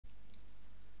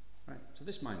So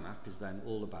this mind map is then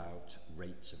all about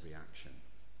rates of reaction.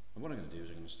 And what I'm going to do is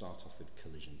I'm going to start off with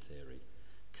collision theory.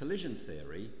 Collision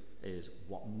theory is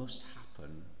what must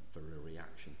happen for a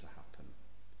reaction to happen.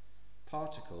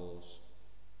 Particles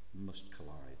must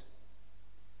collide.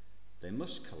 They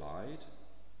must collide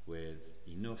with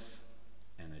enough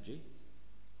energy,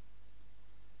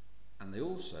 and they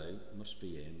also must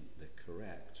be in the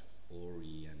correct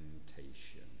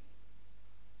orientation.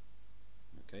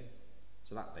 Okay?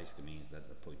 So that basically means that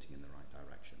they're pointing in the right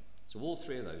direction. So all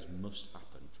three of those must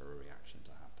happen for a reaction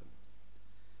to happen.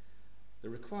 The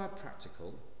required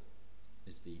practical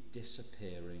is the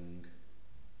disappearing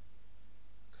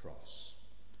cross.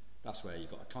 That's where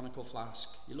you've got a conical flask,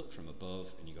 you look from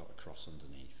above and you've got a cross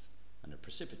underneath, and a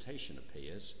precipitation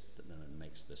appears that then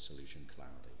makes the solution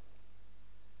cloudy.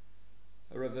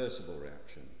 A reversible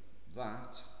reaction.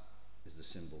 That is the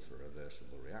symbol for a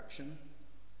reversible reaction,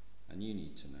 and you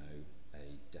need to know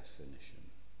a definition.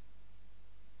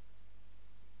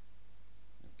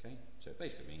 Okay, so it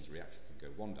basically means reaction can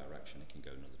go one direction, it can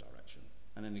go another direction.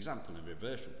 And an example of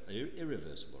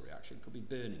irreversible reaction could be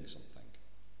burning something,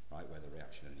 right, where the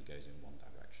reaction only goes in one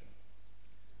direction.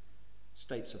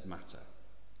 States of matter.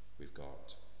 We've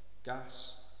got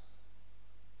gas,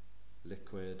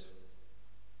 liquid,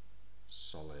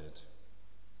 solid,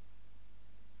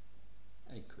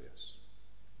 aqueous.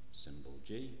 Symbol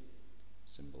G,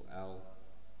 symbol L,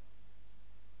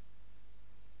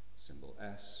 symbol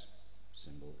S,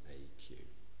 symbol AQ.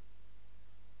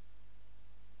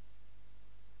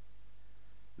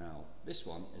 Now, this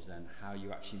one is then how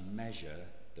you actually measure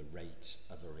the rate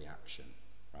of a reaction,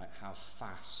 right? How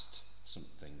fast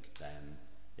something then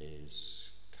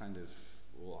is kind of,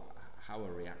 well, how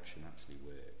a reaction actually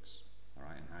works, all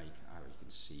right, and how you can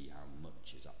see how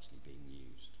much is actually being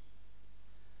used.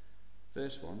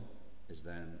 First one is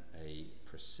then a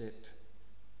precipitation.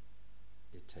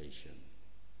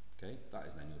 Okay, that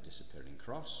is then your disappearing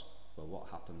cross. Well, what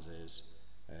happens is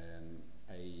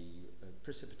a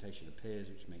precipitation appears,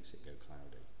 which makes it go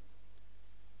cloudy.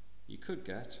 You could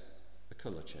get a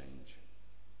colour change.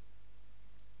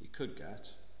 You could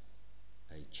get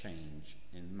a change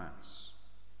in mass.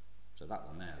 So that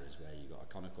one there is where you've got a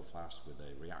conical flask with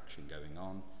a reaction going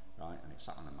on, right, and it's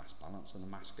sat on a mass balance and the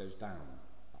mass goes down.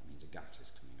 That means a gas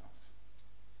is coming off.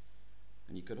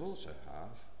 And you could also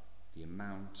have the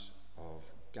amount of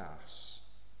gas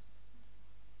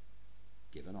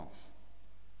given off.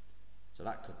 So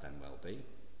that could then well be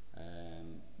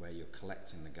where you're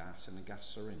collecting the gas in a gas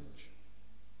syringe.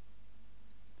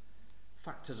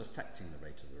 Factors affecting the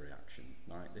rate of the reaction,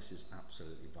 right? This is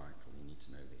absolutely vital, you need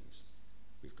to know these.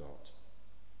 We've got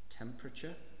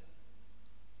temperature,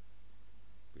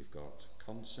 we've got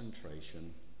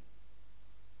concentration,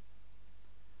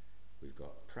 we've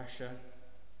got pressure,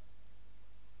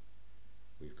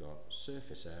 we've got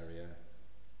surface area,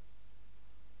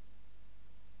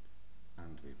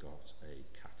 and we've got a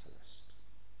catalyst.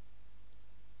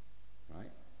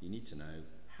 Right? You need to know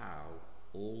how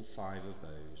all five of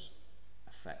those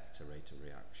affect a rate of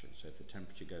reaction. So if the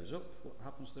temperature goes up, what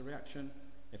happens to the reaction?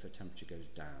 If the temperature goes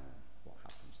down, what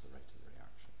happens